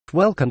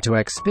Welcome to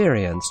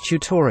Experience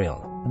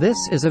Tutorial. This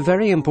is a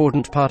very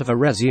important part of a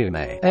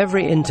resume.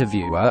 Every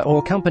interviewer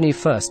or company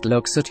first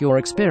looks at your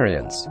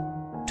experience.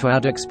 To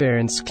add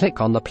experience, click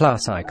on the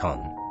plus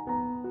icon.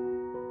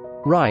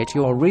 Write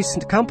your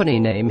recent company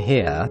name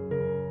here.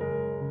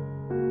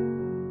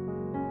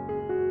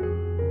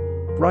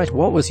 Write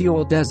what was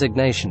your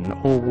designation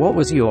or what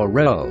was your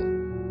role.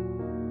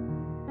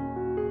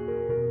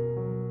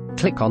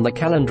 Click on the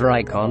calendar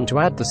icon to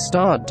add the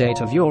start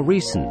date of your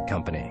recent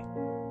company.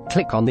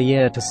 Click on the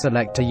year to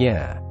select a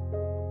year.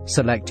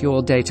 Select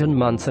your date and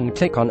month and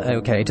click on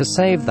OK to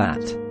save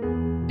that.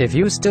 If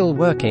you're still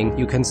working,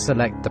 you can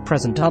select the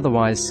present,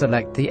 otherwise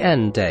select the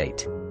end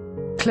date.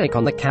 Click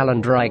on the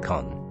calendar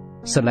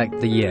icon. Select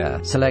the year,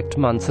 select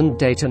month and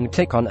date and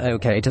click on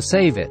OK to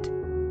save it.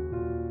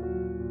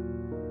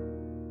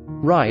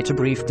 Write a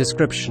brief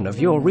description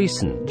of your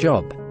recent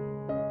job.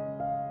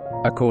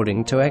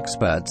 According to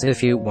experts,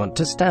 if you want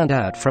to stand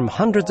out from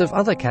hundreds of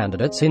other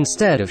candidates,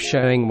 instead of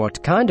showing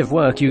what kind of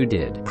work you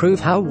did, prove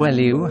how well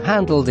you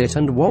handled it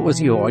and what was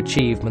your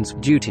achievements,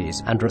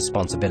 duties, and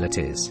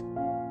responsibilities.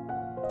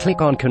 Click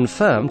on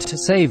Confirmed to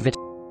save it.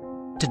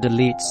 To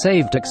delete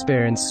saved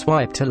experience,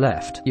 swipe to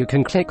left. You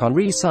can click on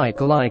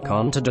Recycle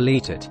icon to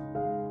delete it.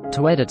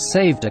 To edit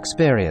saved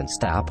experience,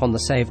 tap on the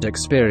saved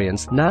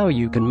experience. Now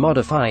you can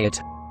modify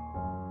it.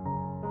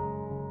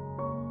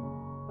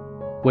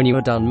 When you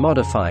are done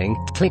modifying,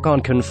 click on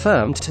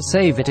Confirmed to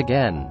save it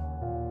again.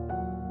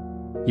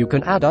 You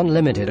can add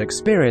unlimited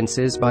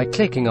experiences by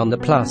clicking on the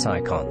plus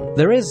icon.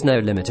 There is no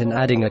limit in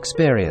adding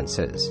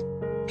experiences.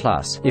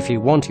 Plus, if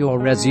you want your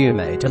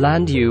resume to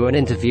land you an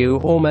interview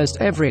almost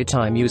every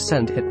time you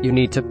send it, you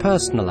need to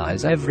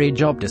personalize every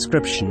job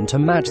description to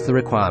match the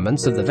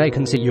requirements of the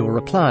vacancy you're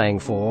applying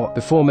for.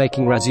 Before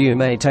making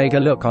resume, take a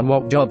look on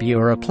what job you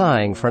are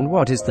applying for and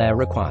what is their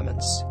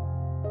requirements.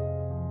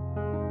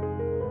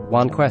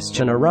 One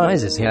question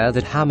arises here,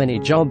 that how many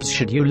jobs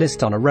should you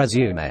list on a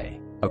resume?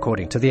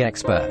 According to the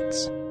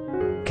experts,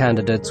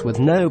 candidates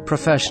with no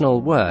professional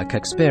work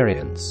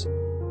experience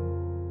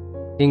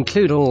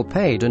include all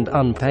paid and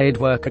unpaid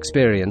work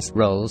experience,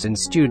 roles in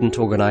student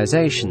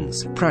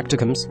organizations,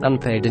 practicums,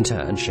 unpaid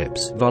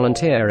internships,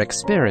 volunteer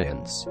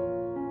experience.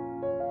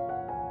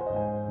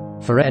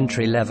 For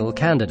entry-level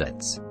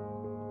candidates,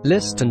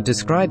 list and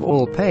describe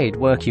all paid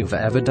work you've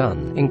ever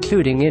done,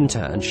 including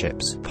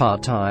internships,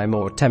 part-time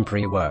or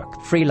temporary work,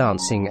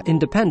 freelancing,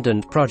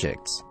 independent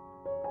projects.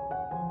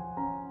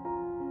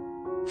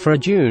 For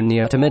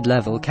junior to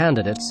mid-level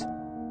candidates,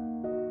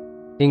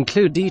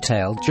 include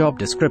detailed job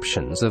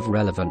descriptions of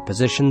relevant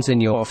positions in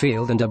your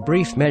field and a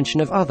brief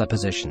mention of other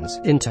positions,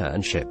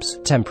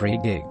 internships, temporary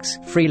gigs,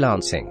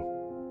 freelancing.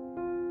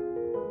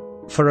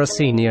 For a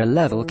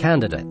senior-level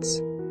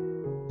candidates,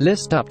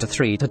 list up to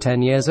 3 to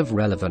 10 years of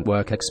relevant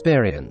work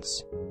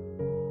experience.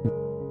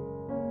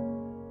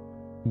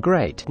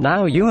 Great,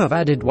 now you have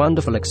added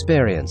wonderful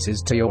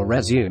experiences to your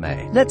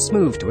resume. Let's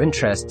move to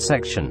interest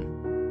section.